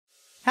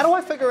How do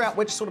I figure out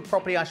which sort of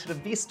property I should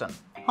invest in?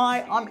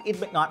 Hi, I'm Ed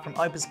McKnight from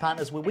Opes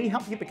Partners, where we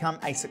help you become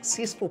a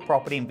successful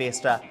property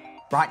investor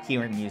right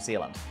here in New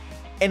Zealand.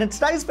 And in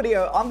today's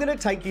video, I'm going to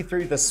take you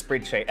through this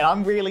spreadsheet, and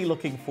I'm really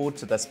looking forward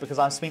to this because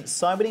I've spent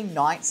so many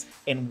nights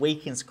and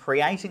weekends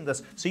creating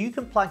this so you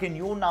can plug in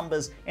your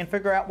numbers and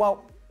figure out,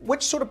 well,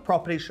 which sort of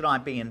property should I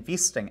be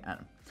investing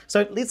in?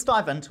 So let's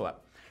dive into it.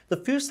 The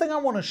first thing I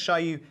want to show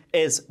you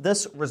is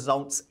this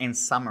results and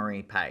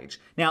summary page.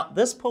 Now,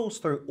 this pulls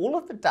through all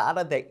of the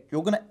data that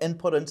you're going to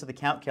input into the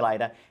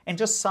calculator and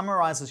just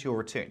summarizes your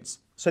returns.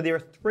 So there are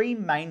three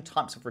main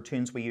types of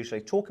returns we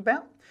usually talk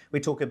about. We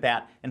talk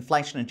about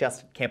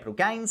inflation-adjusted capital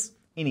gains,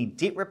 any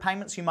debt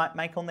repayments you might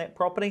make on that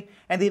property,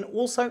 and then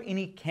also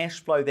any cash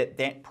flow that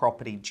that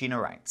property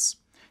generates.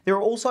 There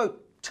are also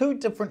two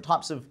different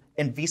types of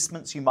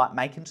investments you might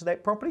make into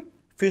that property.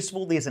 First of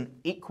all, there's an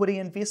equity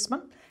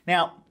investment.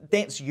 Now,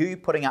 that's you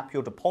putting up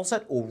your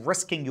deposit or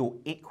risking your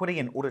equity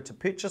in order to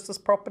purchase this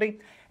property.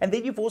 And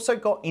then you've also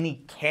got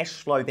any cash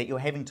flow that you're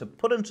having to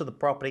put into the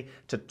property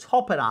to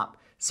top it up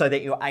so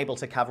that you're able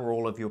to cover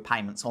all of your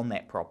payments on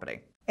that property.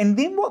 And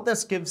then what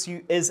this gives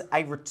you is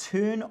a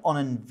return on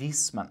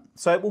investment.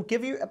 So it will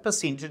give you a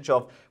percentage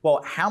of,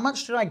 well, how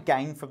much did I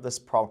gain from this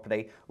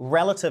property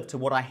relative to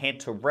what I had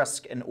to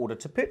risk in order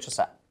to purchase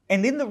it?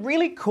 And then the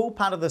really cool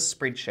part of this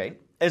spreadsheet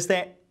is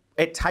that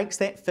it takes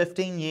that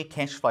 15-year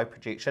cash flow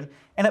projection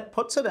and it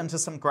puts it into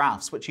some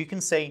graphs, which you can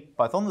see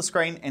both on the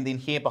screen and then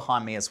here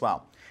behind me as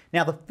well.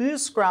 Now, the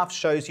first graph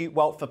shows you,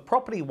 well, for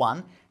property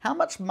one, how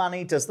much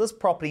money does this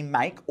property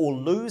make or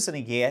lose in a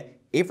year,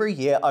 every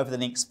year over the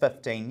next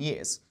 15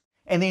 years?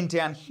 And then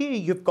down here,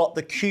 you've got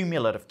the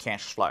cumulative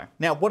cash flow.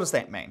 Now, what does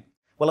that mean?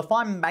 Well, if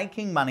I'm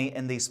making money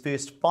in these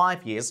first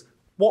 5 years,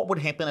 what would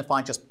happen if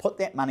I just put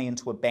that money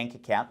into a bank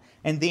account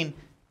and then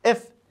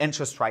if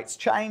interest rates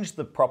change,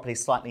 the property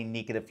is slightly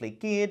negatively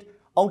geared,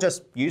 I'll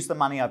just use the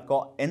money I've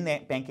got in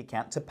that bank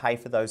account to pay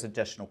for those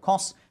additional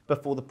costs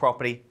before the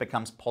property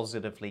becomes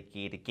positively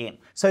geared again.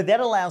 So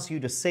that allows you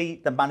to see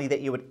the money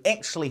that you would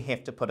actually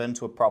have to put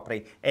into a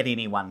property at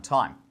any one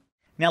time.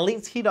 Now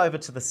let's head over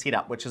to the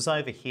setup, which is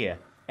over here.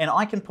 And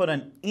I can put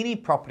in any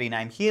property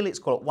name here. Let's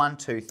call it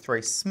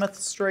 123 Smith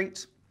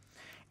Street.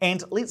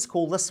 And let's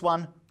call this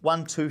one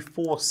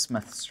 124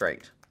 Smith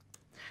Street.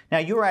 Now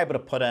you're able to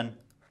put in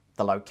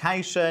the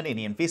location,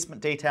 any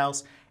investment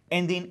details,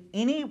 and then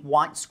any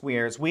white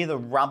square is where the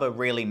rubber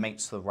really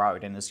meets the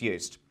road and is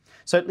used.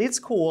 So let's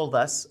call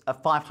this a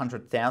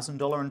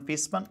 $500,000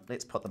 investment.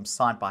 Let's put them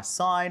side by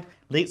side.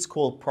 Let's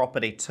call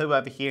property 2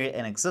 over here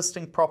an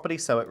existing property,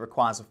 so it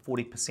requires a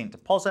 40%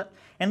 deposit.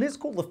 And let's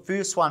call the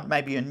first one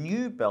maybe a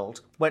new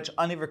build, which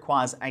only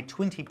requires a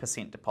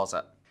 20%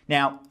 deposit.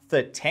 Now,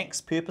 for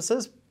tax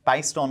purposes,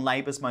 based on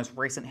Labor's most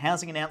recent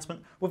housing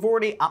announcement, we've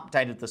already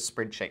updated the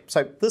spreadsheet.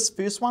 So this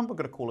first one, we're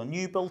going to call a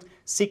new build.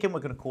 Second,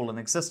 we're going to call an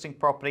existing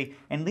property.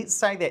 And let's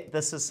say that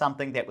this is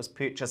something that was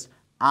purchased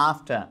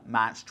after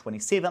March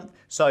 27th.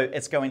 So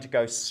it's going to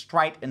go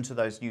straight into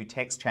those new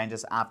tax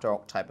changes after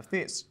October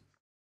 1st.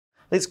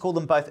 Let's call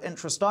them both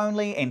interest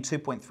only and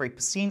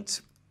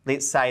 2.3%.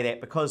 Let's say that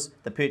because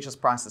the purchase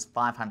price is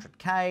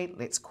 $500K,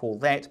 let's call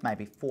that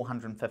maybe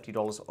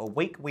 $450 a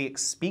week we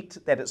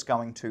expect that it's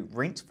going to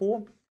rent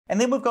for. And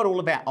then we've got all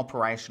of our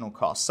operational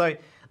costs. So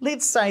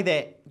let's say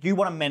that you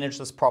want to manage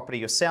this property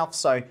yourself,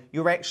 so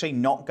you're actually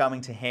not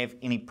going to have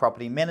any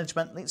property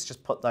management. Let's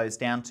just put those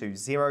down to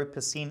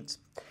 0%.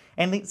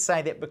 And let's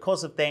say that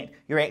because of that,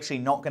 you're actually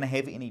not going to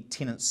have any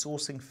tenant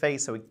sourcing fee.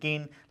 So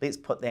again, let's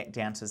put that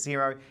down to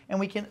 0. And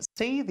we can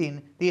see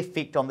then the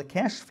effect on the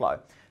cash flow.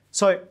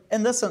 So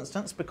in this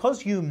instance,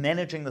 because you're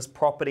managing this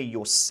property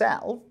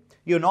yourself,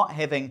 you're not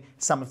having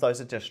some of those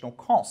additional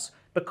costs.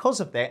 Because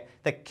of that,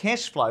 the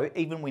cash flow,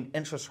 even when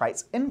interest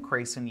rates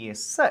increase in year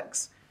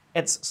 6,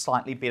 it's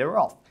slightly better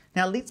off.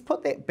 Now let's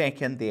put that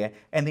back in there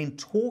and then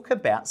talk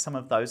about some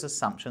of those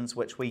assumptions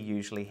which we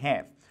usually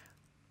have.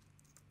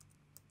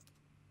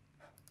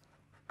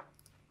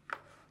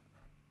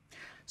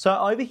 So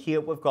over here,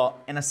 we've got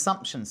an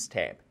assumptions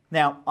tab.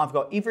 Now, I've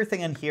got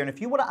everything in here, and if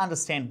you want to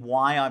understand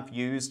why I've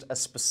used a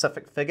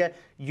specific figure,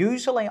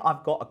 usually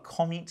I've got a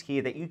comment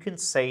here that you can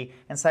see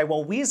and say,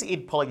 well, where's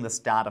Ed pulling this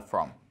data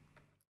from?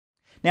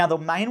 Now, the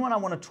main one I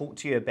want to talk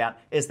to you about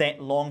is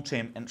that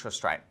long-term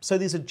interest rate. So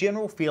there's a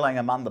general feeling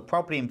among the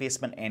property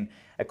investment and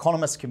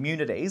economist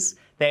communities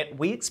that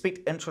we expect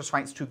interest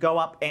rates to go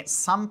up at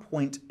some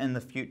point in the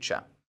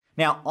future.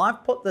 Now,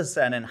 I've put this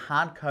in and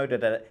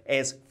hard-coded it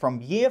as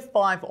from year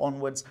 5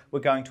 onwards, we're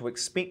going to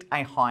expect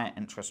a higher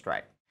interest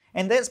rate.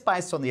 And that's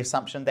based on the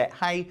assumption that,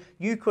 hey,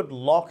 you could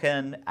lock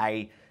in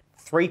a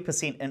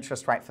 3%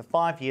 interest rate for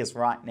 5 years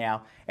right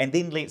now, and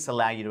then let's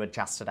allow you to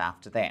adjust it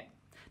after that.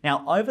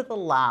 Now, over the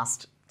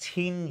last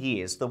 10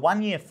 years, the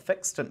 1-year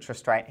fixed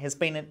interest rate has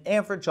been an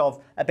average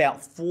of about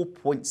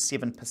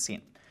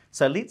 4.7%.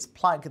 So let's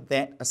plug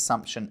that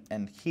assumption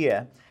in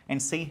here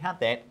and see how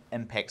that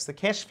impacts the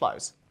cash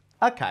flows.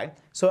 Okay,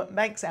 so it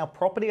makes our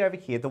property over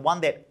here, the one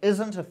that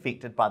isn't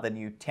affected by the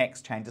new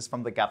tax changes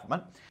from the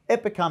government,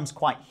 it becomes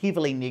quite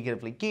heavily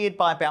negatively geared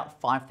by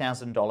about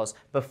 $5,000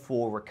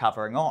 before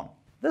recovering on.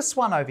 This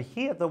one over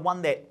here, the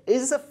one that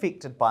is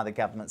affected by the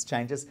government's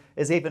changes,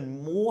 is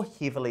even more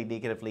heavily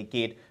negatively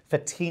geared for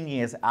 10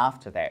 years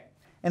after that.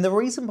 And the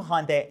reason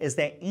behind that is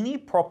that any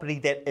property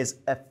that is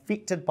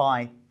affected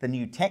by the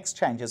new tax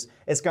changes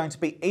is going to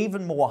be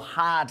even more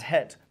hard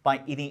hit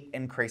by any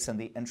increase in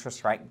the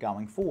interest rate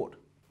going forward.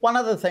 One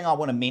other thing I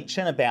want to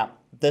mention about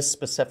this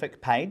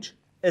specific page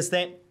is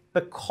that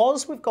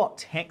because we've got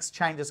tax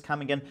changes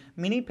coming in,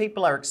 many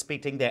people are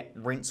expecting that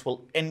rents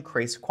will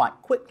increase quite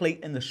quickly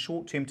in the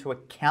short term to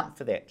account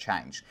for that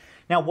change.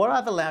 Now, what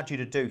I've allowed you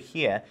to do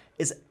here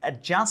is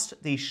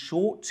adjust the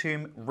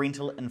short-term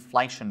rental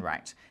inflation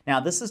rate.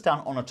 Now, this is done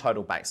on a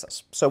total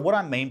basis. So what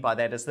I mean by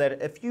that is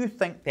that if you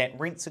think that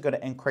rents are going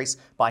to increase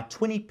by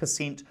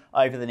 20%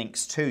 over the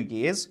next 2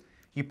 years,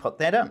 you put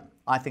that in.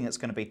 I think it's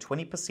going to be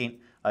 20%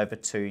 over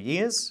 2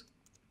 years.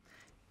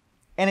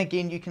 And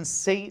again, you can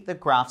see the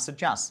graphs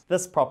adjust.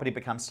 This property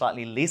becomes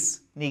slightly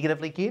less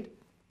negatively geared.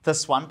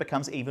 This one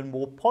becomes even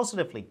more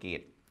positively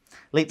geared.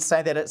 Let's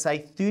say that it's a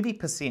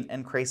 30%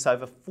 increase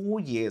over 4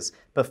 years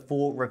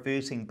before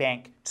reverting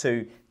back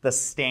to the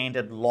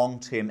standard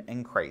long-term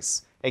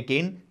increase.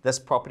 Again, this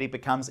property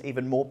becomes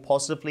even more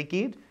positively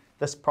geared.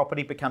 This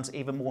property becomes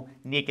even more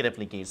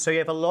negatively geared. So you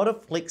have a lot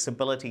of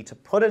flexibility to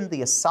put in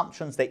the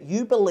assumptions that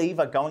you believe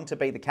are going to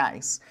be the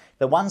case,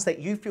 the ones that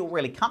you feel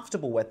really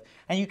comfortable with,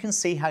 and you can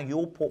see how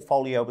your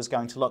portfolio is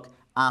going to look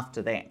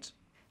after that.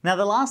 Now,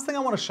 the last thing I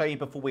want to show you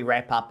before we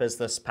wrap up is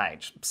this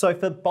page. So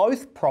for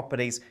both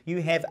properties,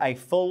 you have a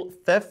full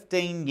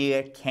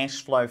 15-year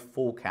cash flow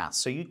forecast.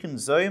 So you can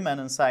zoom in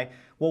and say,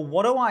 well,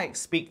 what do I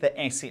expect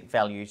the asset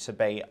value to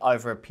be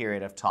over a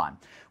period of time?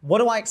 What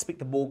do I expect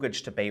the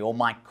mortgage to be or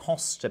my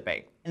costs to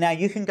be? Now,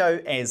 you can go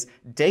as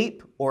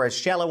deep or as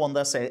shallow on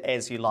this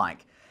as you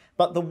like.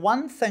 But the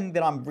one thing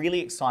that I'm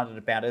really excited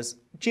about is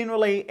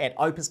generally at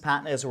Opes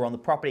Partners or on the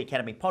Property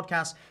Academy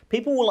podcast,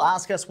 people will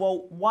ask us,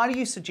 well, why do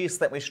you suggest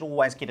that we should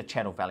always get a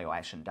chattel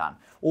valuation done?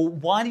 Or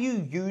why do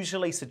you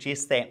usually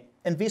suggest that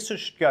investors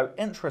should go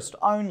interest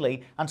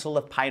only until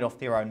they've paid off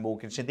their own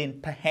mortgage and then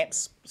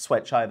perhaps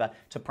switch over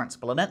to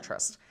principal and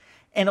interest?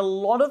 And a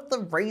lot of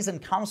the reason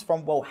comes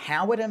from, well,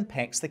 how it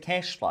impacts the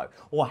cash flow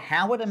or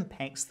how it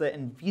impacts the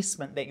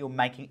investment that you're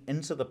making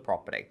into the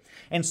property.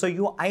 And so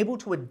you're able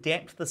to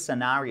adapt the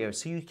scenario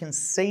so you can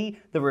see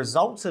the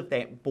results of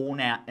that borne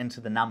out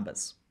into the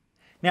numbers.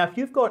 Now, if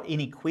you've got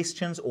any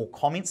questions or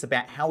comments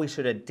about how we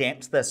should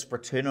adapt this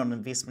return on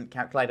investment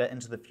calculator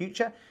into the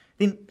future,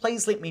 then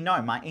please let me know.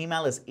 My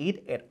email is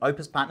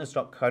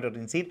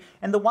ed@opespartners.co.nz.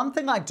 And the one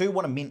thing I do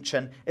want to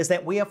mention is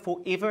that we are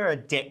forever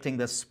adapting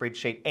this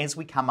spreadsheet as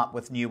we come up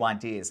with new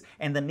ideas.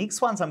 And the next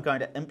ones I'm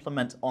going to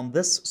implement on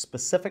this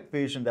specific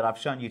version that I've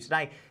shown you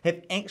today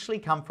have actually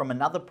come from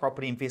another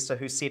property investor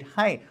who said,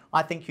 hey,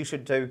 I think you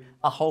should do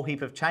a whole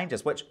heap of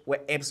changes, which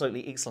were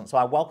absolutely excellent. So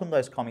I welcome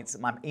those comments.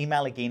 My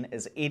email again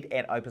is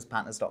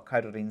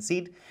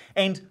ed@opespartners.co.nz.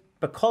 And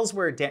because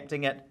we're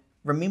adapting it,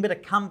 remember to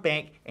come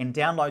back and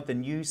download the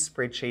new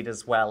spreadsheet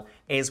as well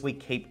as we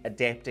keep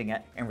adapting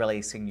it and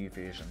releasing new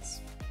versions.